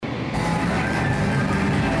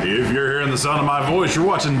If you're hearing the sound of my voice, you're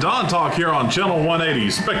watching Don Talk here on Channel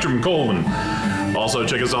 180, Spectrum Colon. Also,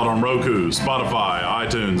 check us out on Roku, Spotify,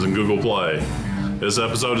 iTunes, and Google Play. This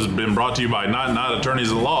episode has been brought to you by Night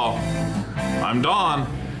Attorneys at Law. I'm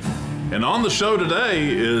Don. And on the show today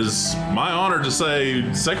is my honor to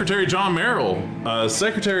say Secretary John Merrill.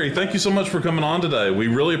 Secretary, thank you so much for coming on today. We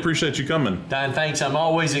really appreciate you coming. Don, thanks. I'm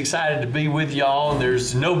always excited to be with y'all, and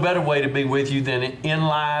there's no better way to be with you than in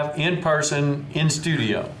live, in person, in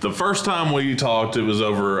studio. The first time we talked, it was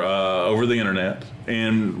over the internet,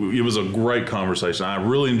 and it was a great conversation. I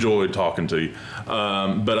really enjoyed talking to you.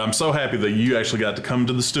 But I'm so happy that you actually got to come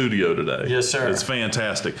to the studio today. Yes, sir. It's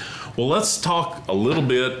fantastic. Well, let's talk a little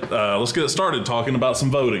bit. Let's get started talking about some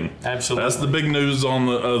voting. Absolutely. That's the big news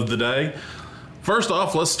of the day. First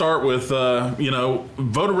off, let's start with,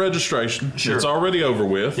 voter registration. Sure. It's already over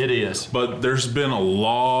with. It is. But there's been a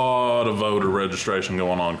lot of voter registration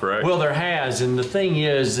going on, correct? Well, there has, and the thing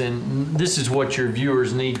is, and this is what your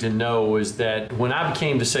viewers need to know, is that when I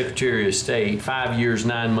became the Secretary of State 5 years,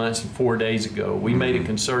 9 months, and 4 days ago, we made a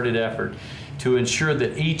concerted effort to ensure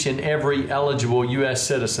that each and every eligible U.S.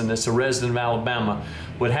 citizen that's a resident of Alabama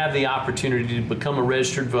would have the opportunity to become a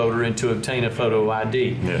registered voter and to obtain a photo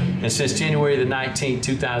ID. Yeah. And since January the 19th,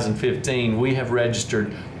 2015, we have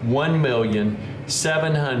registered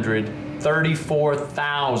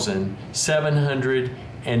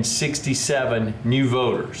 1,734,767 new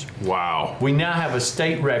voters. Wow. We now have a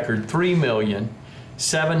state record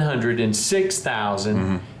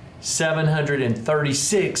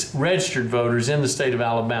 3,706,736 registered voters in the state of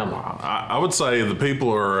Alabama. I would say the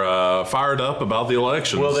people are fired up about the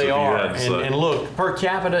elections. Well, they if you are. had to say. And look, per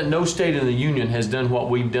capita, no state in the union has done what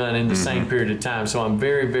we've done in the same period of time. So I'm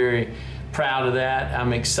very, very proud of that.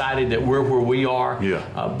 I'm excited that we're where we are. Yeah.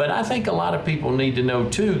 But I think a lot of people need to know,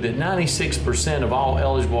 too, that 96% of all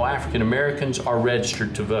eligible African Americans are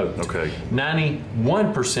registered to vote. Okay.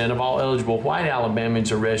 91% of all eligible white Alabamians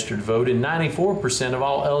are registered to vote, and 94% of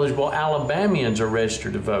all eligible Alabamians are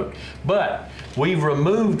registered to vote. But we've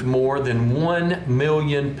removed more than 1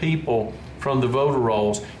 million people from the voter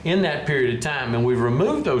rolls in that period of time, and we've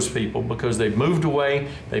removed those people because they've moved away,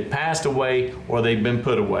 they passed away, or they've been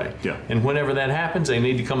put away. Yeah. And whenever that happens, they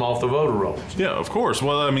need to come off the voter rolls. Yeah, of course.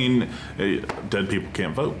 Well, I mean, dead people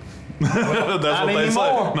can't vote. That's not what they anymore.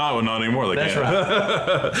 say. No, not anymore. They That's can't.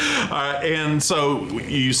 right. All right, and so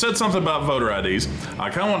you said something about voter IDs. I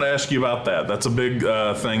kind of want to ask you about that. That's a big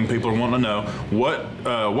thing people are wanting to know.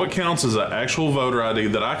 What counts as an actual voter ID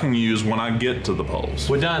that I can use when I get to the polls?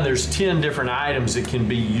 Well, Don, there's 10 different items that can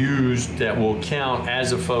be used that will count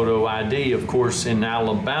as a photo ID. Of course, in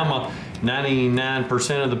Alabama,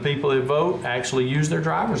 99% of the people that vote actually use their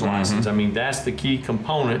driver's license. I mean, that's the key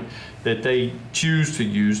component that they choose to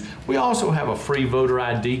use. We also have a free voter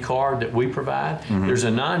ID card that we provide. There's a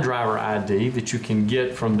non-driver ID that you can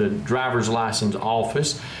get from the driver's license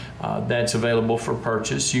office. That's available for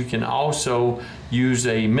purchase. You can also use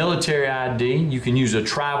a military ID. You can use a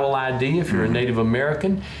tribal ID if you're a Native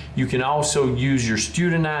American. You can also use your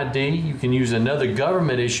student ID. You can use another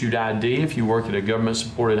government-issued ID if you work at a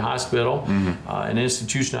government-supported hospital, an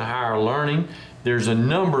institution of higher learning. There's a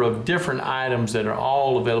number of different items that are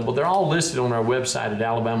all available. They're all listed on our website at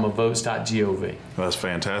alabamavotes.gov. That's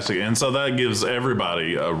fantastic. And so that gives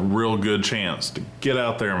everybody a real good chance to get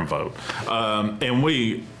out there and vote. And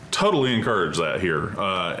we totally encourage that here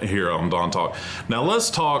on Don Talk. Now let's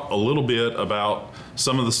talk a little bit about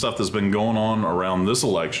some of the stuff that's been going on around this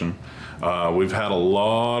election. We've had a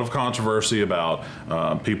lot of controversy about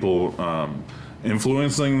people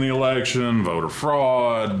influencing the election, voter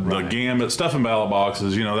fraud, the gambit, stuffing ballot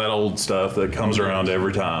boxes, that old stuff that comes around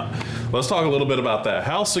every time. Let's talk a little bit about that.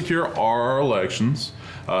 How secure are our elections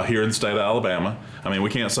here in the state of Alabama? I mean, we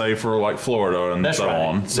can't say for like Florida and That's so right.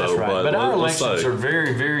 on. That's So, right. But our let's elections say. are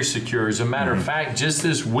very, very secure. As a matter of fact, just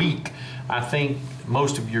this week, I think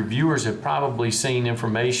most of your viewers have probably seen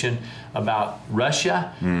information about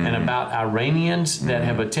Russia and about Iranians that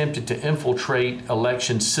have attempted to infiltrate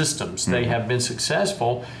election systems. They have been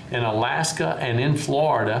successful in Alaska and in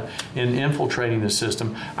Florida in infiltrating the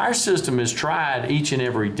system. Our system is tried each and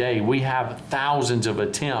every day. We have thousands of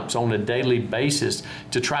attempts on a daily basis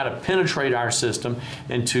to try to penetrate our system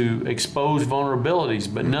and to expose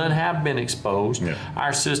vulnerabilities, but none have been exposed. Yeah.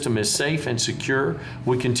 Our system is safe and secure.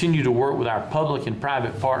 We continue to work with our public and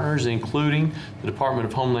private partners, including the Department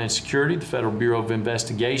of Homeland Security, the Federal Bureau of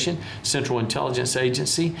Investigation, Central Intelligence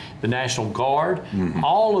Agency, the National Guard,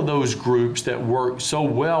 all of those groups that work so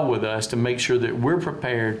well with us to make sure that we're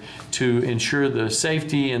prepared to ensure the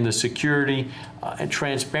safety and the security and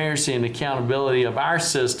transparency and accountability of our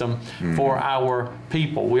system for our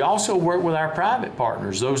people. We also work with our private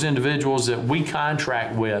partners, those individuals that we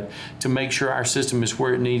contract with, to make sure our system is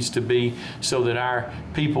where it needs to be so that our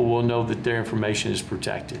people will know that their information is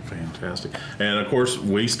protected. Fantastic. And of course,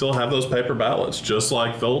 we still have those paper ballots, just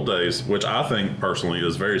like the old days, which I think personally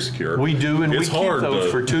is very secure. We do, and it's we keep hard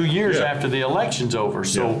those for 2 years Yeah. after the election's over.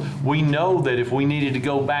 So we know that if we needed to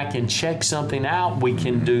go back and check something out, we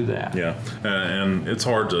can do that. Yeah, and it's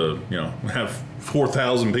hard to have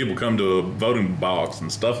 4,000 people come to a voting box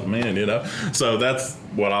and stuff them in, So that's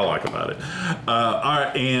what I like about it. All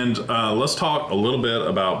right, and let's talk a little bit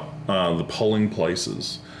about the polling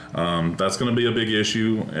places. That's going to be a big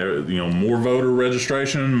issue. More voter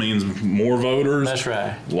registration means more voters. That's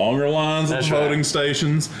right. Longer lines at the voting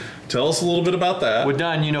stations. Tell us a little bit about that. Well,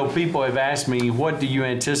 Don, people have asked me, what do you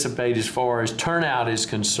anticipate as far as turnout is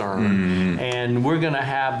concerned? And we're going to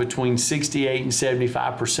have between 68 and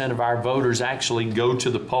 75% of our voters actually go to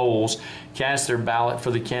the polls, cast their ballot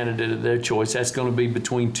for the candidate of their choice. That's going to be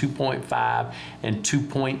between 2.5 and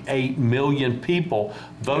 2.8 million people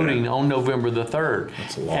voting on November the 3rd.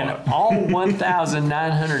 That's a lot. And all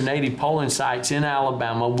 1,980 polling sites in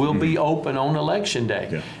Alabama will be open on Election Day.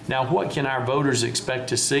 Yeah. Now, what can our voters expect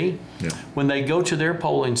to see? Yeah. When they go to their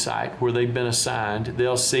polling site where they've been assigned,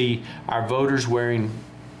 they'll see our voters wearing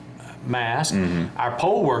masks. Our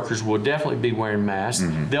poll workers will definitely be wearing masks.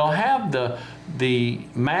 They'll have the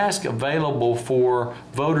mask available for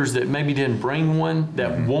voters that maybe didn't bring one,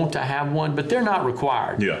 that want to have one, but they're not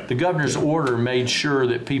required. Yeah. The governor's order made sure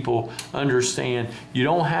that people understand you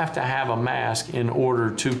don't have to have a mask in order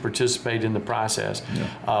to participate in the process.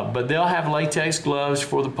 But they'll have latex gloves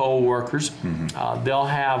for the poll workers. They'll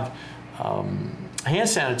have hand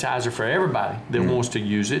sanitizer for everybody that wants to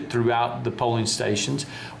use it throughout the polling stations.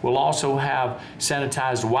 We'll also have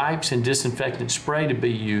sanitized wipes and disinfectant spray to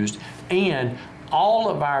be used, and all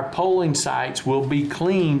of our polling sites will be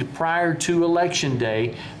cleaned prior to Election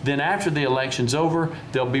Day. Then after the election's over,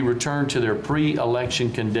 they'll be returned to their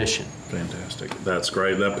pre-election condition. Fantastic. That's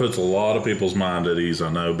great. That puts a lot of people's mind at ease,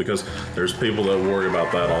 I know, because there's people that worry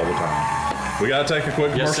about that all the time. We got to take a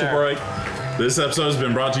quick commercial break. This episode has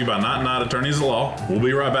been brought to you by Not Not Attorneys at Law. We'll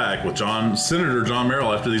be right back with Senator John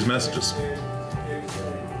Merrill after these messages.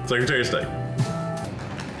 Secretary of State.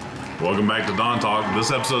 Welcome back to Don Talk.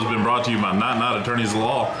 This episode has been brought to you by Not Not Attorneys at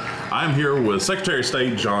Law. I'm here with Secretary of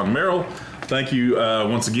State John Merrill. Thank you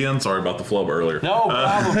once again. Sorry about the flub earlier. No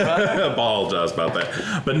problem, brother. Apologize about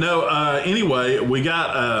that. But no, anyway, we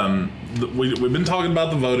got... we've been talking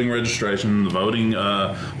about the voting registration, the voting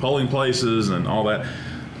polling places and all that.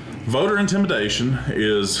 Voter intimidation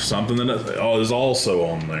is something that is also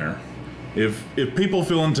on there. If people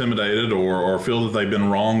feel intimidated or feel that they've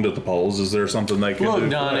been wronged at the polls, is there something they can do?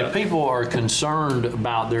 Look, Don, if people are concerned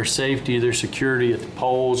about their safety, their security at the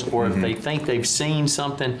polls, or if they think they've seen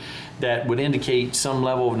something that would indicate some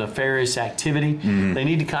level of nefarious activity, they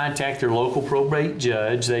need to contact their local probate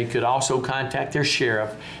judge. They could also contact their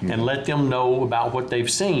sheriff and let them know about what they've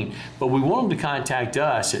seen. But we want them to contact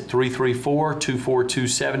us at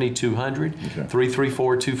 334-242-7200,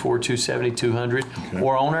 334-242-7200,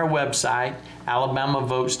 or on our website,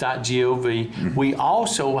 alabamavotes.gov. We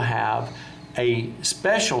also have a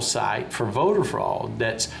special site for voter fraud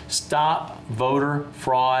that's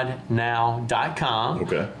stopvoterfraudnow.com,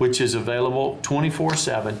 which is available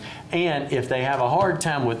 24/7. And if they have a hard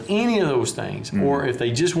time with any of those things, or if they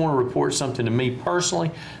just want to report something to me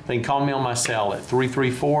personally, they can call me on my cell at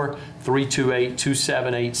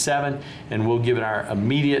 334-328-2787, and we'll give it our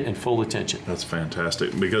immediate and full attention. That's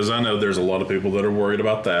fantastic, because I know there's a lot of people that are worried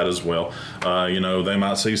about that as well. They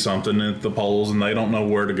might see something at the polls and they don't know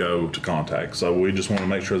where to go to contact. So we just want to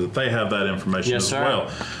make sure that they have that information as well.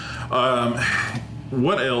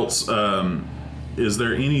 What else? Is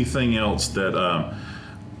there anything else that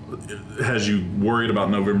has you worried about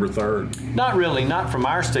November 3rd? Not really, not from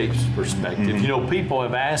our state's perspective. People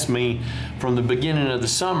have asked me from the beginning of the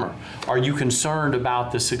summer, are you concerned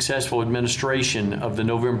about the successful administration of the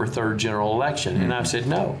November 3rd general election? And I've said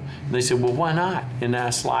no. And they said, well, why not? And I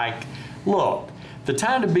was like, look, the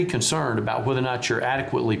time to be concerned about whether or not you're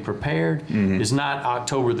adequately prepared is not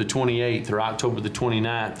October the 28th or October the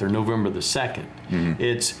 29th or November the 2nd.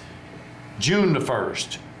 It's June the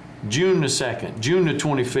 1st, June the 2nd, June the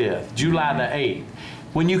 25th, July the 8th,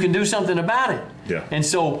 when you can do something about it. Yeah. And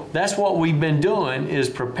so that's what we've been doing, is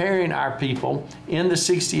preparing our people in the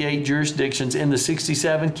 68 jurisdictions, in the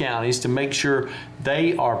 67 counties, to make sure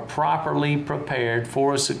they are properly prepared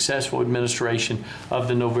for a successful administration of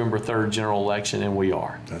the November 3rd general election, and we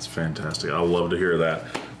are. That's fantastic. I love to hear that.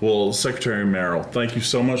 Well, Secretary Merrill, thank you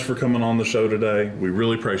so much for coming on the show today. We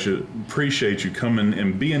really appreciate you coming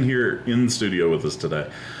and being here in the studio with us today.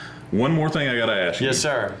 One more thing I got to ask you. Yes,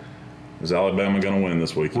 sir. Is Alabama going to win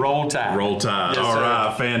this week? Roll Tide. Roll Tide. Yes, all sir.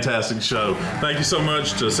 right. Fantastic show. Thank you so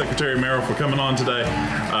much to Secretary Merrill for coming on today.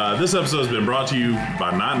 This episode has been brought to you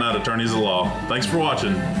by Night Attorneys of Law. Thanks for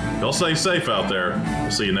watching. Y'all stay safe out there.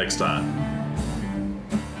 We'll see you next time.